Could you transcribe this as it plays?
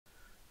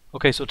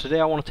Okay, so today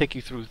I want to take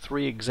you through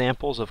 3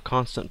 examples of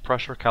constant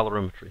pressure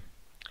calorimetry.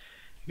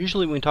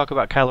 Usually when we talk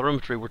about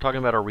calorimetry, we're talking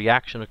about a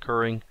reaction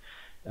occurring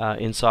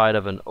inside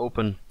of an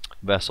open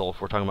vessel if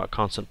we're talking about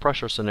constant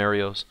pressure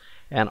scenarios,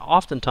 and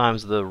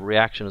oftentimes the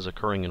reaction is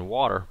occurring in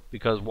water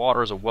because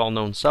water is a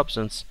well-known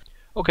substance.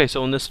 Okay,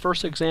 so in this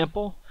first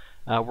example,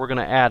 we're going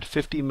to add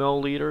 50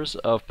 milliliters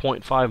of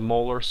 0.5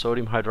 molar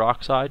sodium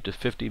hydroxide to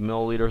 50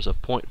 milliliters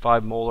of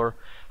 0.5 molar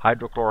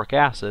hydrochloric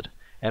acid,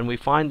 and we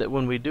find that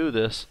when we do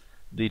this,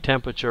 the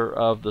temperature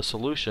of the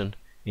solution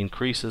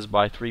increases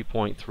by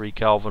 3.3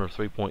 Kelvin or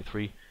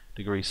 3.3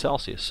 degrees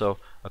Celsius. So,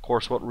 of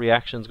course, what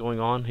reaction is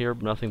going on here?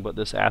 Nothing but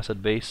this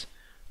acid-base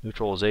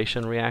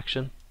neutralization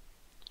reaction.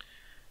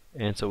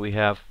 And so we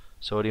have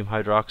sodium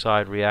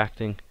hydroxide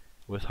reacting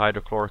with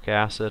hydrochloric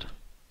acid.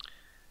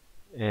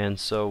 And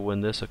so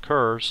when this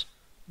occurs,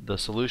 the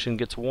solution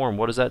gets warm.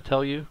 What does that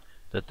tell you?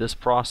 That this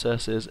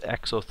process is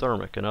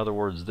exothermic. In other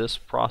words, this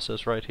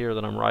process right here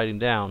that I'm writing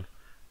down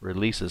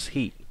releases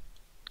heat.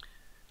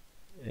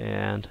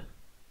 And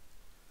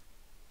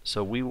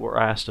so we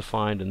were asked to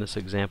find, in this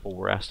example,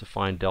 we're asked to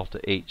find delta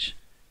H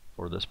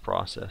for this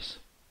process.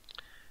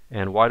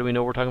 And why do we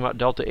know we're talking about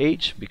delta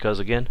H? Because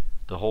again,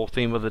 the whole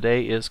theme of the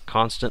day is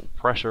constant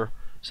pressure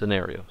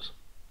scenarios.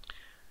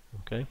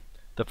 Okay.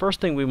 The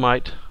first thing we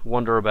might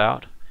wonder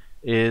about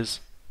is,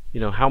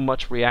 how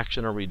much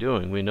reaction are we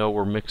doing? We know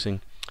we're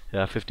mixing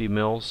 50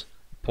 mils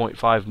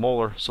 0.5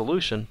 molar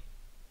solution.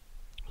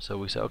 So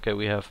we say, okay,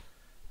 we have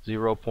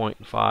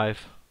 0.50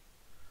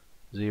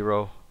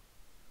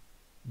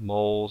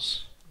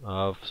 moles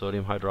of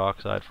sodium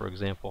hydroxide, for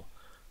example,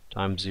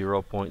 times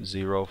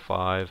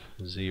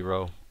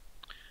 0.05000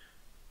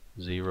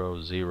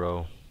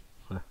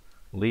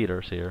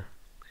 liters here.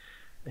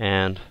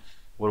 And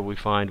what do we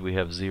find? We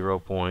have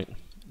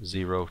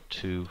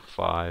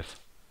 0.025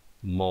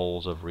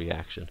 moles of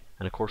reaction.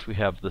 And of course we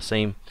have the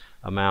same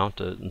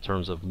amount in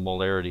terms of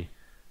molarity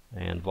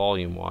and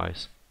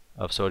volume-wise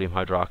of sodium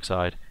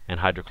hydroxide and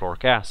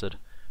hydrochloric acid.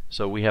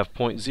 So we have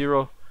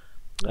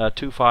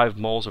 0.025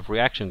 moles of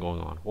reaction going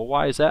on. Well,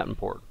 why is that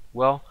important?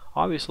 Well,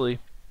 obviously,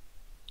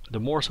 the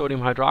more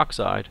sodium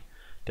hydroxide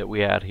that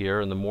we add here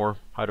and the more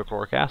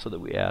hydrochloric acid that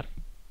we add,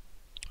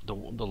 the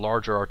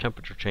larger our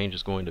temperature change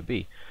is going to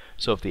be.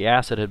 So if the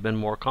acid had been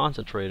more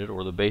concentrated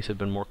or the base had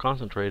been more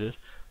concentrated,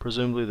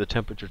 presumably the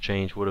temperature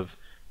change would have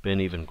been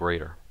even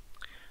greater.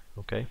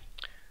 Okay?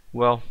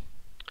 Well,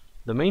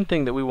 the main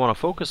thing that we want to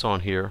focus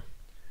on here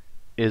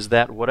is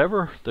that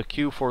whatever the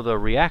Q for the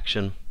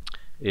reaction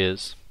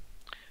is,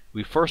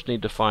 we first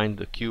need to find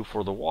the Q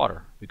for the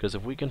water, because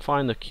if we can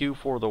find the Q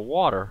for the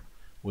water,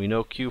 we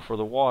know Q for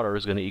the water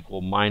is going to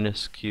equal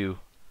minus Q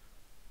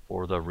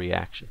for the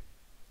reaction.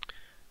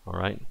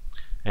 Alright,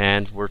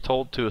 and we're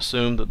told to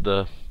assume that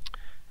the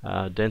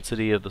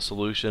density of the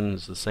solution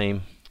is the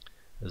same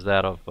as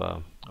that of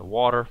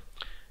water,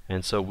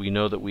 and so we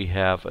know that we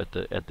have at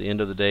the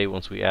end of the day,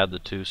 once we add the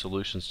two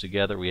solutions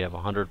together, we have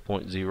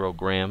 100.0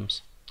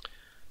 grams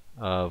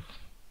of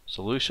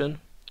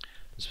solution.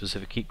 The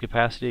specific heat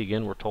capacity,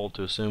 again, we're told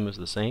to assume is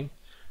the same,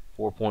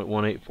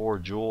 4.184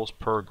 joules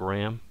per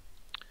gram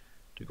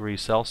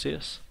degrees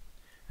Celsius,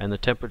 and the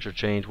temperature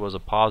change was a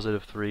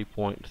positive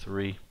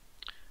 3.3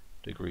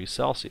 degrees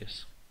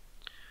Celsius.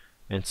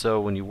 And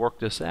so when you work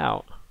this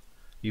out,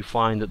 you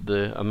find that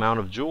the amount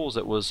of joules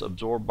that was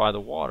absorbed by the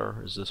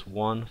water is this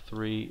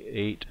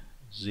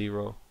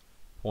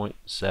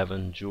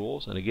 1380.7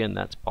 joules, and again,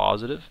 that's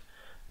positive.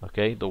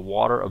 Okay, the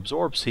water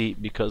absorbs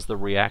heat because the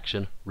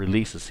reaction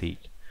releases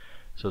heat.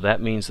 So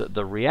that means that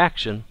the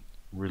reaction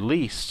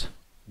released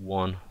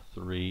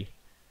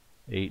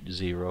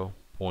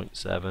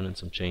 1380.7 and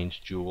some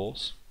change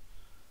joules.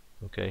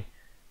 Okay,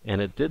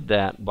 and it did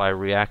that by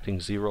reacting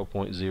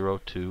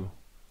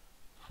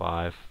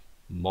 0.025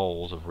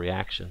 moles of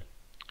reaction.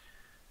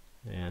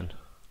 And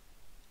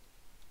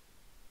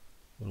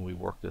when we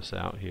work this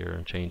out here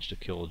and change to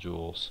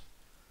kilojoules,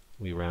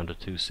 we round to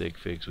 2 sig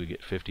figs, we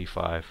get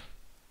 55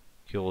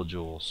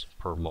 kilojoules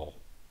per mole.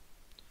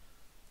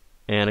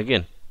 And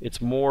again, it's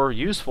more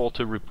useful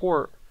to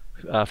report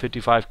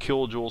 55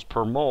 kilojoules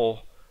per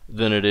mole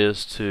than it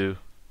is to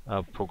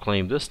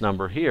proclaim this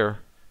number here,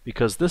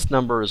 because this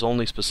number is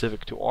only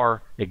specific to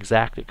our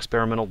exact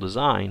experimental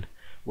design,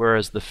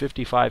 whereas the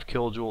 55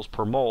 kilojoules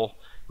per mole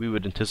we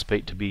would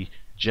anticipate to be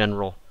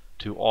general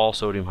to all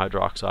sodium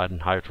hydroxide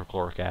and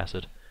hydrochloric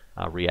acid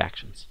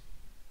reactions.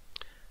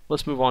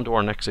 Let's move on to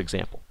our next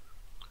example.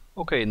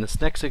 Okay, in this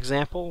next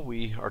example,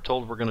 we are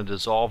told we're going to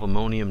dissolve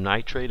ammonium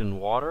nitrate in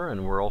water,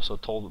 and we're also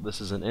told that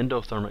this is an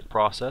endothermic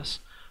process.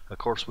 Of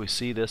course, we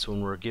see this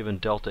when we're given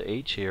delta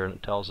H here, and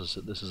it tells us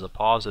that this is a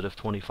positive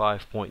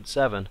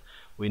 25.7.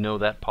 We know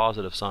that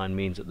positive sign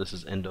means that this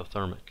is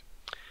endothermic.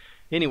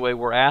 Anyway,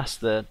 we're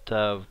asked that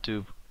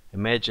to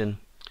imagine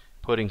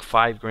putting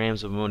 5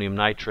 grams of ammonium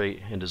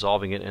nitrate and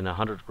dissolving it in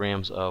 100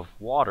 grams of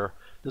water.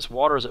 This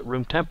water is at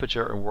room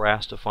temperature, and we're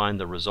asked to find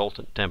the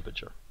resultant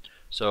temperature.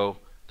 So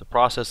the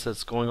process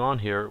that's going on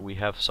here, we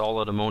have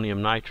solid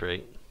ammonium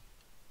nitrate,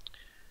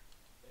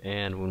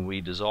 and when we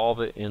dissolve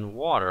it in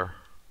water,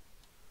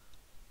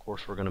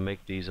 course, we're going to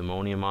make these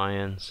ammonium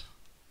ions,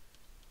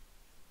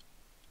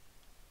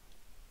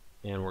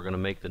 and we're going to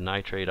make the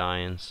nitrate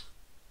ions,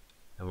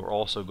 and we're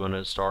also going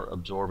to start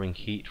absorbing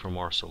heat from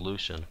our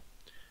solution,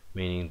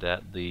 meaning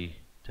that the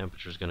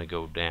temperature is going to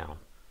go down.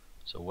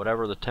 So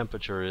whatever the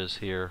temperature is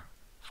here,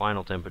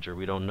 final temperature,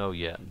 we don't know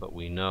yet, but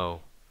we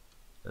know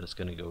that it's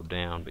going to go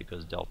down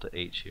because delta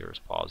H here is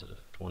positive,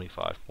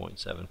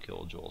 25.7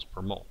 kilojoules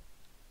per mole.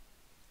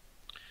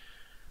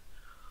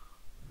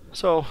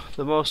 So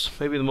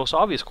maybe the most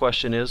obvious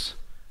question is,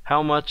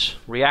 how much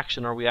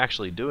reaction are we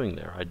actually doing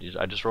there? I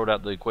just wrote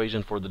out the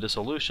equation for the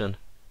dissolution.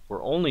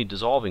 We're only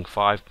dissolving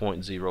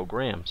 5.0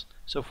 grams.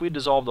 So if we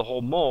dissolve the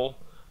whole mole,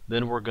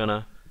 then we're going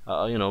to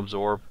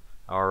absorb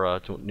our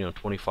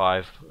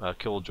 25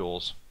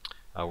 kilojoules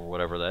or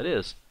whatever that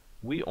is.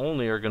 We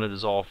only are going to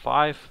dissolve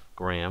 5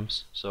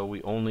 grams, so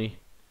we only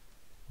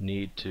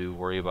need to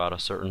worry about a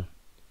certain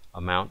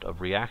amount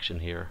of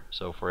reaction here.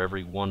 So for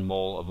every 1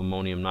 mole of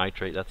ammonium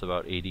nitrate, that's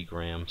about 80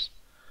 grams.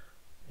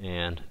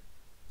 And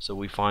so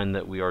we find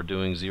that we are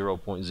doing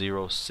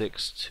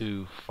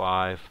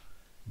 0.0625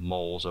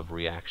 moles of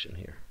reaction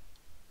here.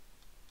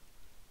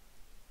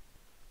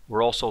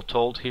 We're also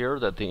told here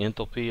that the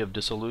enthalpy of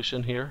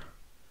dissolution here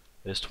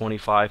is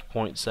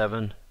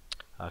 25.7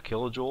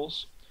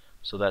 kilojoules.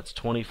 So that's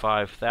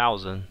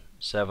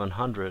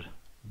 25,700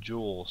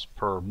 joules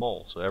per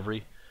mole. So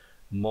every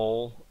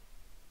mole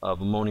of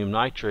ammonium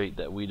nitrate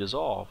that we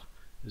dissolve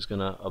is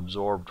going to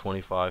absorb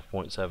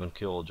 25.7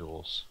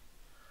 kilojoules.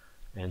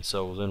 And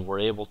so then we're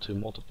able to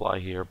multiply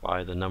here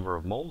by the number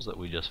of moles that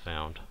we just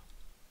found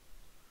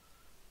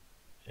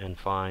and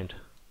find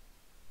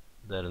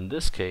that in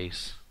this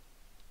case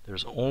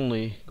there's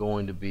only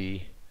going to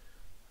be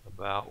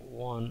about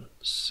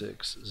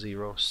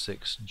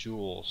 1606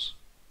 joules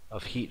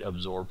of heat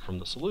absorbed from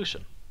the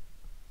solution.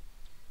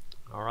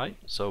 Alright,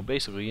 so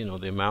basically,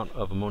 the amount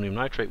of ammonium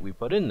nitrate we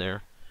put in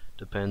there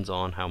depends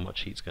on how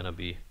much heat's going to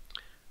be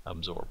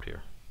absorbed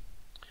here.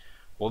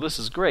 Well, this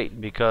is great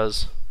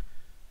because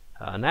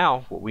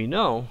now what we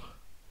know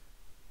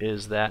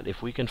is that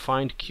if we can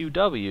find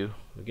QW,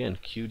 again,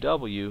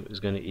 QW is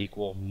going to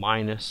equal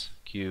minus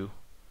Q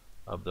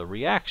of the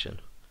reaction.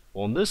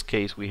 Well, in this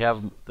case, we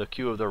have the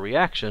Q of the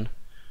reaction,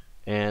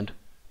 and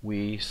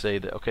we say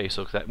that, okay,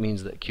 so that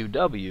means that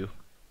QW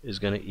is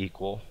going to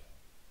equal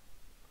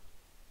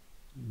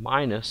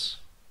minus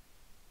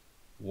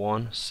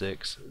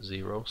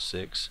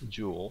 1606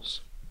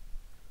 joules.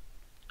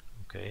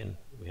 Okay, and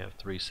we have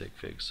 3 sig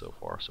figs so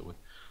far, so we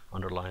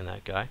underline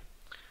that guy.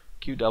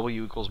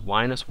 QW equals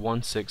minus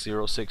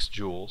 1606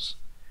 joules,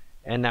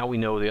 and now we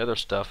know the other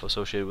stuff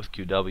associated with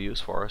QW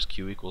as far as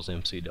Q equals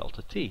MC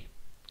delta T.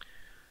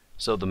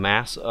 So the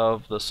mass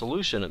of the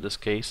solution in this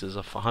case is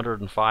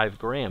 105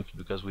 grams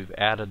because we've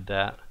added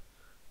that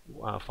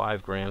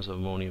 5 grams of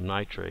ammonium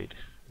nitrate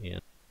in.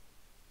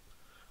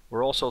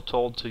 We're also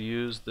told to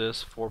use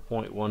this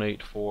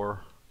 4.184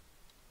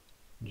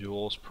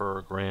 joules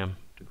per gram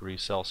degree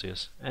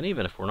Celsius, and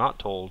even if we're not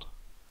told,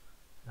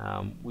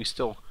 we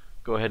still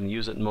go ahead and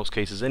use it in most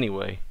cases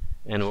anyway,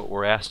 and what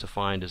we're asked to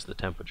find is the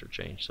temperature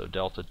change, so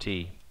delta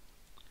T,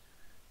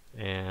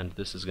 and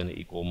this is going to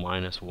equal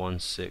minus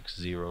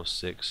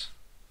 1606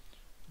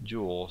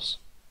 joules,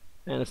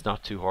 and it's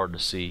not too hard to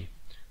see.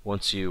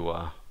 Once you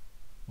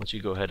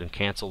go ahead and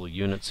cancel the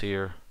units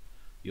here,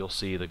 you'll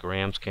see the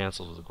grams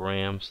cancels with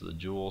grams, the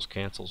joules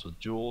cancels with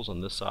joules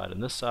on this side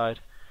and this side,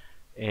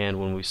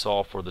 and when we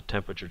solve for the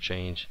temperature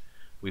change,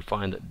 we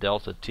find that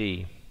delta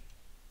T,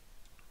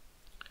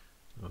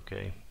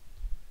 okay,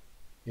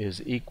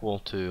 is equal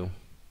to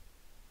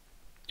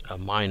a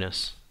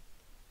minus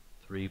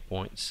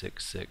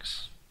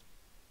 3.66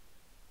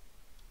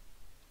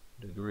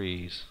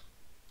 degrees.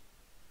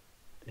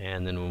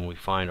 And then when we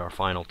find our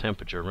final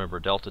temperature, remember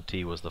delta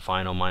T was the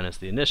final minus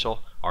the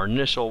initial. Our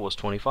initial was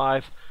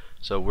 25,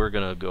 so we're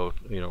going to go,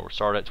 we'll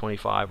start at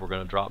 25, we're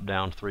going to drop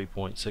down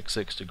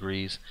 3.66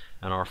 degrees,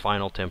 and our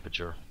final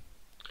temperature,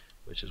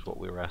 which is what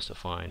we were asked to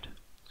find,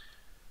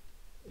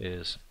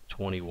 is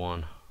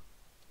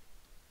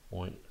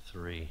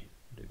 21.3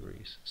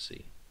 degrees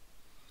C.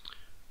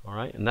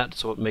 Alright, and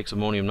that's what makes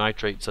ammonium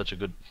nitrate such a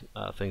good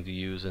thing to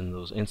use in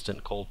those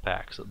instant cold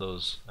packs that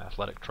those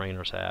athletic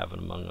trainers have,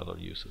 and among other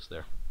uses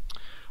there.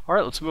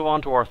 Alright, let's move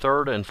on to our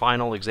third and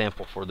final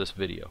example for this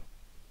video.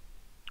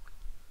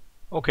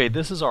 Okay,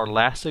 this is our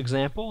last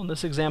example, and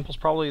this example is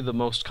probably the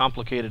most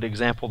complicated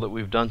example that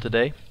we've done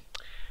today.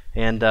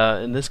 And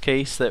in this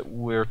case, that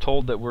we're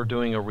told that we're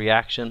doing a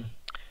reaction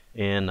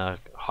in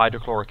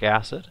hydrochloric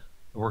acid.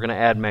 We're going to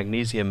add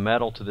magnesium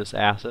metal to this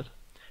acid,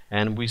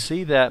 and we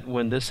see that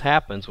when this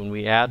happens, when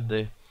we add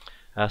the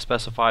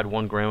specified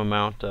 1 gram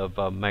amount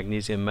of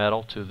magnesium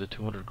metal to the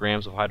 200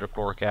 grams of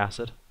hydrochloric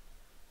acid,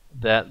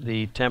 that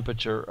the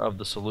temperature of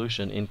the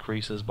solution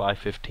increases by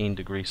 15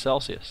 degrees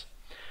Celsius.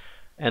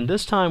 And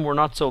this time we're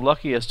not so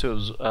lucky as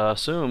to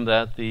assume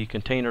that the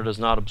container does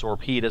not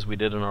absorb heat as we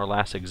did in our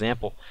last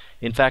example.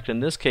 In fact, in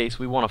this case,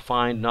 we want to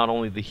find not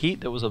only the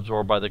heat that was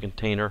absorbed by the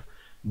container,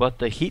 but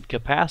the heat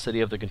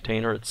capacity of the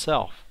container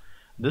itself.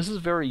 This is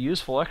a very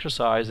useful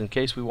exercise in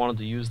case we wanted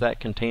to use that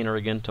container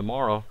again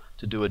tomorrow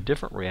to do a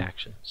different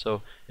reaction.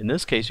 So in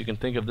this case, you can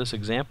think of this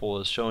example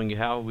as showing you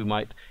how we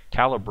might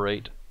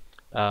calibrate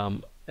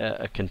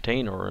a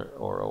container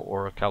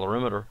or a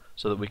calorimeter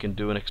so that we can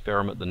do an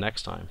experiment the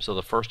next time. So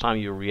the first time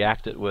you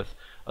react it with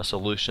a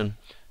solution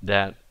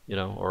that,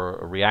 or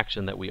a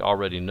reaction that we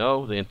already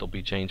know the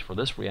enthalpy change for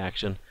this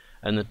reaction,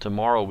 and then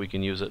tomorrow we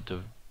can use it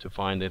to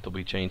find the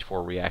enthalpy change for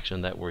a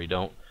reaction that we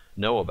don't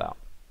know about.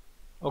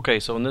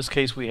 Okay, so in this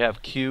case we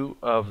have Q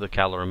of the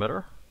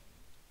calorimeter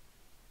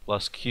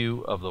plus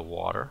Q of the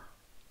water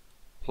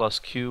plus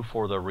Q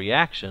for the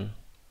reaction,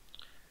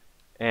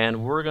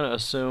 and we're going to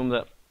assume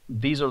that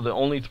these are the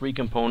only three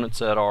components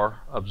that are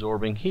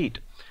absorbing heat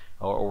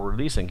or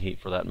releasing heat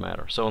for that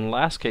matter. So in the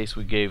last case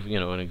we gave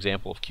an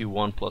example of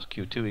Q1 plus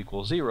Q2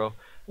 equals 0.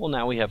 Well,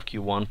 now we have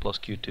Q1 plus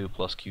Q2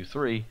 plus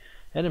Q3,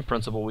 and in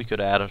principle we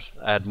could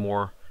add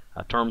more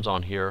terms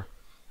on here,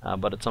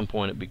 but at some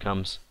point it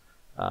becomes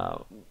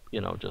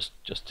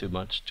just too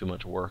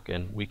much work,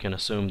 and we can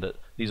assume that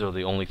these are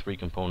the only three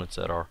components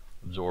that are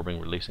absorbing,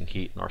 releasing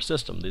heat in our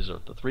system. These are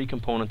the three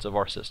components of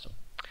our system.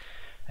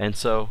 And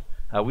so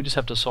we just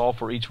have to solve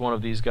for each one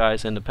of these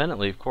guys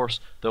independently. Of course,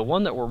 the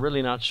one that we're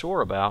really not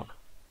sure about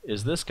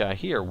is this guy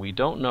here. We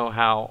don't know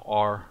how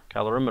our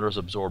calorimeter is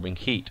absorbing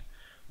heat.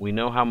 We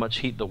know how much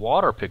heat the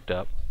water picked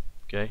up.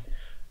 Okay,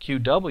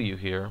 QW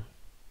here,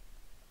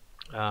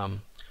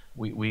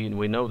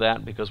 we know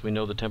that because we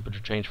know the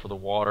temperature change for the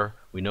water.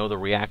 We know the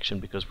reaction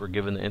because we're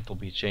given the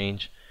enthalpy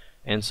change.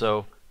 And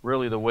so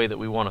really the way that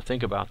we want to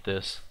think about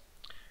this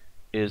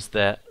is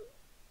that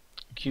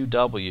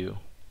QW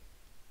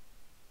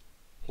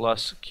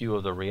plus Q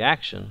of the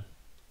reaction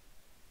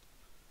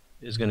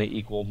is going to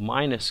equal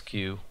minus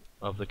Q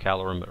of the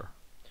calorimeter.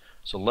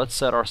 So let's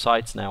set our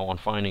sights now on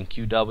finding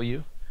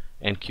QW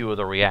and Q of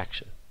the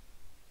reaction.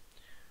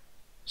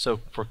 So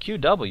for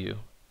QW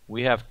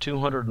we have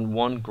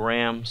 201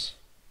 grams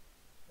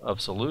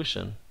of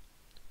solution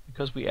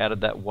because we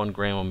added that 1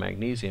 gram of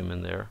magnesium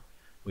in there.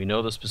 We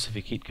know the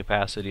specific heat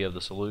capacity of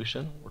the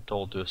solution. We're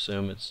told to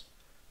assume it's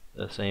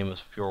the same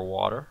as pure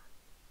water.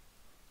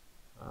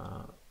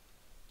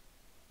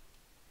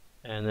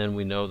 And then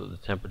we know that the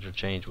temperature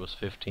change was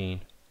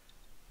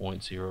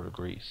 15.0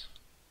 degrees.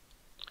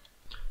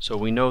 So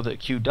we know that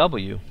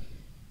QW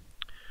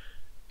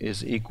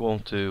is equal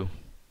to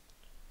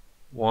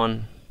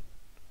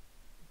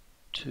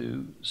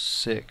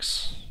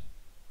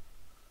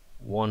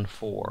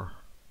 12614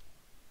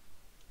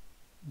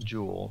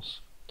 joules.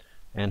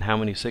 And how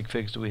many sig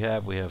figs do we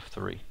have? We have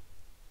 3.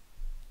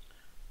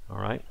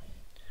 Alright.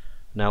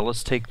 Now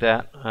let's take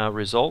that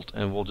result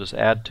and we'll just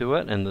add to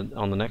it, and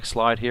on the next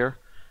slide here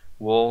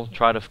we'll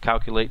try to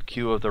calculate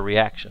Q of the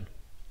reaction.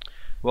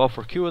 Well,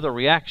 for Q of the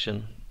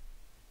reaction,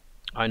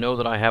 I know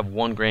that I have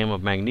 1 gram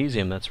of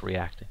magnesium that's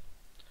reacting.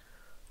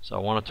 So I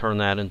want to turn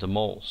that into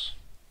moles.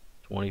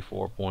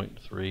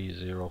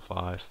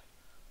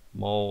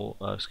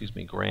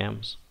 24.305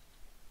 grams.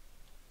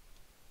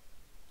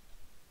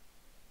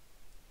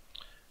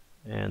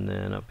 And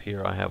then up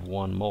here I have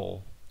 1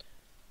 mole.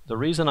 The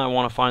reason I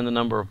want to find the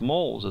number of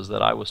moles is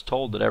that I was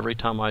told that every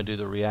time I do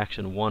the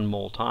reaction 1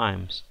 mole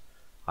times,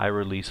 I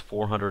release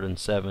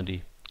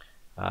 470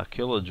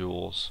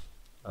 kilojoules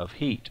of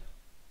heat.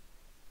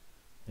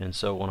 And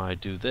so when I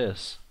do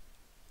this,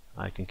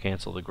 I can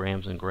cancel the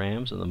grams and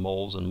grams and the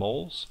moles and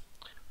moles.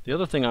 The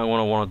other thing I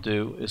want to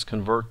do is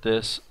convert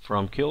this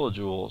from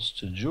kilojoules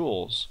to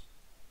joules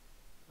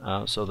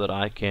so that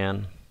I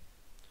can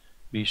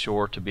be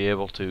sure to be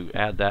able to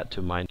add that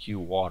to my Q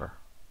water.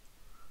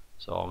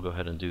 So I'll go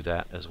ahead and do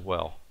that as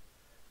well.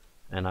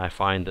 And I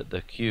find that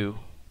the Q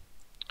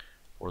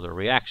for the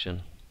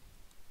reaction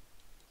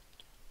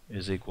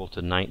is equal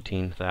to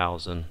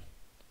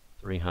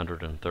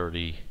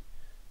 19,330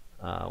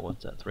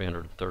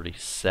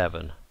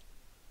 337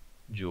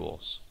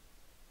 joules.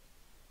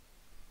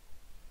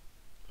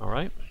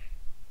 Alright,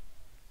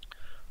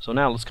 so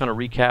now let's kind of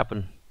recap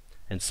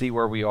and see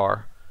where we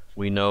are.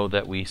 We know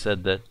that we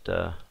said that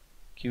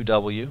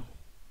QW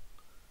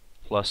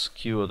plus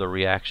Q of the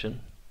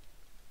reaction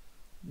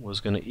was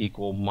going to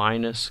equal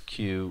minus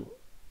Q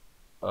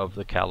of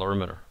the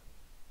calorimeter.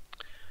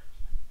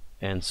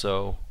 And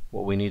so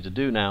what we need to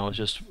do now is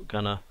just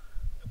kind of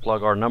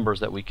plug our numbers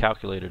that we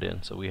calculated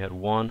in. So we had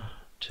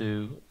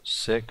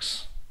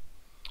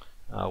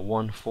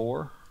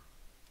 12614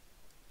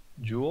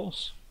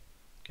 joules,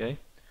 okay,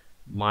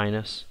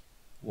 minus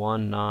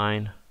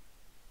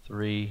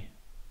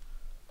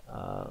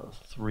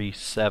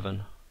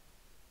 19337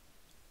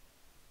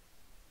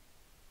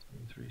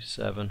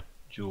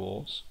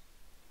 joules,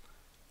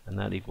 and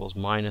that equals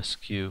minus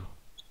Q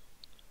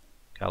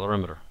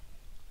calorimeter.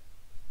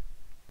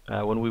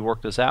 When we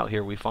work this out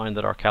here, we find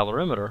that our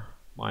calorimeter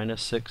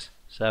minus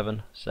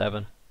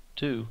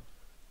 6772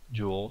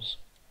 joules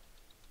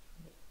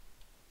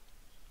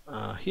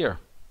here,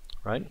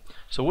 right?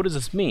 So what does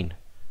this mean?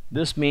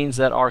 This means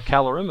that our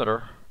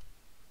calorimeter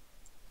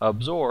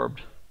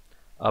absorbed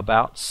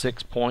about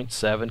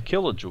 6.7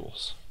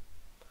 kilojoules.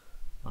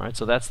 All right,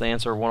 so that's the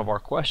answer of one of our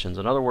questions.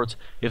 In other words,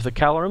 if the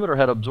calorimeter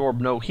had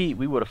absorbed no heat,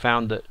 we would have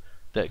found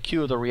that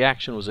Q of the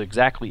reaction was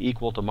exactly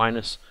equal to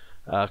minus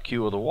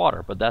Q of the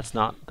water, but that's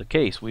not the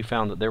case. We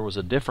found that there was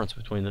a difference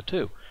between the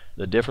two.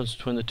 The difference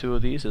between the two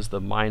of these is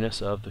the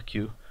minus of the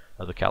Q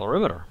of the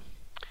calorimeter.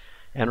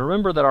 And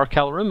remember that our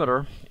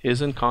calorimeter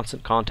is in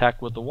constant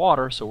contact with the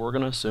water, so we're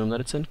going to assume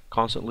that it's in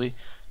constantly,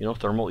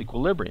 thermal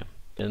equilibrium.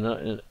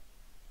 In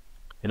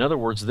other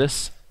words,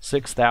 this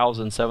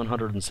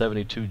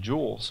 6,772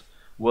 joules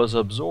was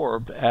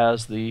absorbed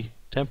as the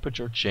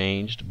temperature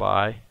changed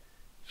by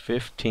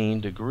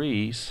 15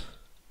 degrees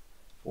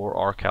for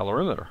our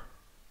calorimeter.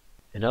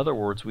 In other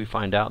words, we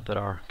find out that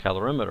our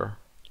calorimeter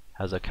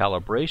has a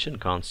calibration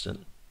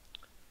constant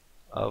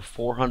of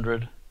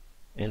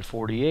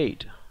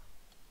 448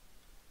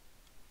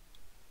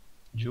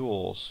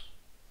 joules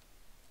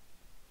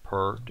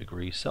per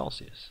degree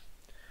Celsius.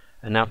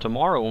 And now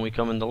tomorrow when we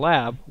come in the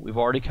lab, we've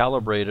already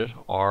calibrated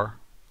our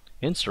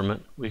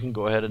instrument. We can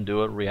go ahead and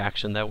do a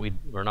reaction that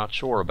we're not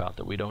sure about,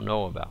 that we don't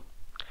know about.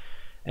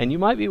 And you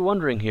might be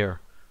wondering here,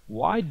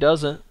 why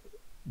doesn't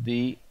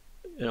the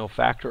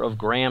factor of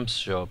grams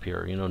show up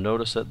here?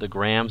 Notice that the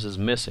grams is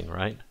missing,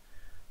 right?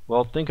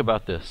 Well, think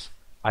about this.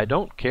 I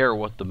don't care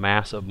what the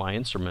mass of my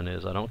instrument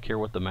is. I don't care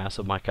what the mass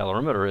of my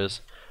calorimeter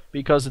is,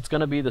 because it's going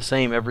to be the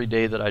same every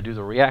day that I do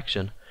the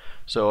reaction.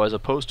 So as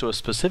opposed to a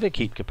specific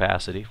heat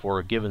capacity for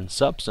a given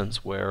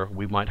substance where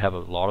we might have a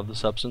lot of the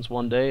substance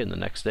one day and the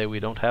next day we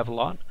don't have a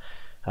lot,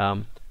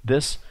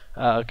 this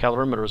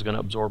calorimeter is going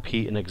to absorb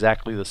heat in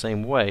exactly the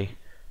same way,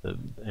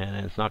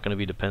 and it's not going to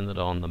be dependent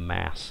on the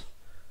mass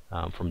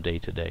from day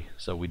to day.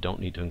 So we don't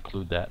need to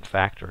include that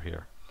factor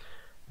here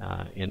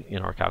in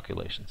our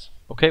calculations.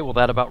 Okay, well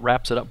that about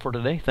wraps it up for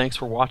today. Thanks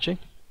for watching,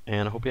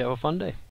 and I hope you have a fun day.